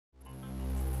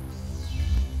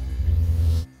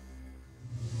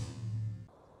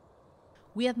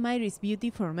We admire its beauty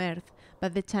from Earth,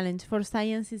 but the challenge for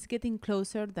science is getting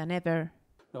closer than ever.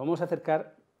 Nos vamos a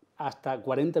acercar hasta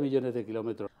 40 millones de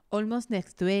kilómetros. Almost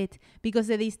next to it, because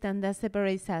the distance that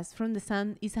separates us from the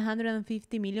Sun is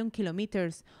 150 million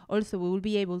kilometers. Also, we will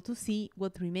be able to see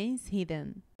what remains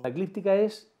hidden. La eclíptica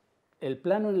es el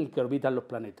plano en el que orbitan los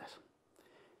planetas.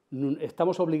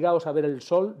 Estamos obligados a ver el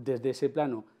Sol desde ese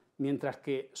plano, mientras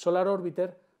que Solar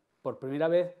Orbiter, por primera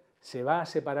vez, se va a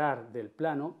separar del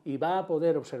plano y va a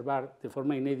poder observar de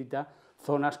forma inédita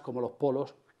zonas como los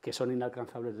polos que son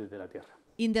inalcanzables desde la Tierra.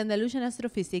 In the Andalusian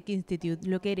Astrophysics Institute,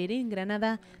 located in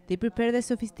Granada, they prepare the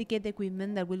sophisticated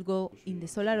equipment that will go in the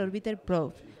Solar Orbiter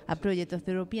probe, a project of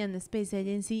the European Space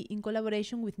Agency in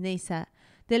collaboration with NASA.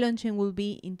 The launching will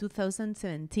be in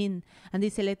 2017, and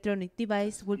this electronic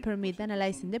device will permit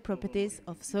analyzing the properties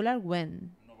of solar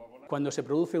wind. Cuando se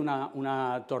produce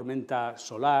una tormenta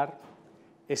solar,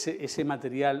 ese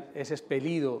material es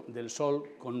expelido del Sol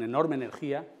con enorme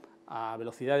energía a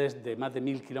velocidades de más de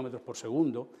 1000 kilómetros por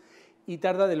segundo y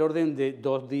tarda del orden de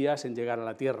 2 días en llegar a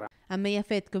la Tierra. And may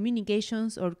affect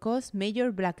communications or cause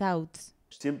major blackouts.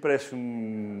 Siempre es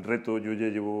un reto, yo ya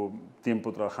llevo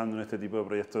tiempo trabajando en este tipo de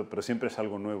proyectos, pero siempre es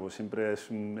algo nuevo, siempre es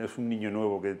un niño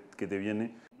nuevo que te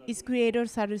viene. Its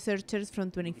creators are researchers from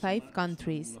 25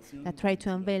 countries that try to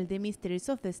unveil the mysteries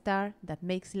of the star that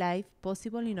makes life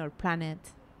possible in our planet.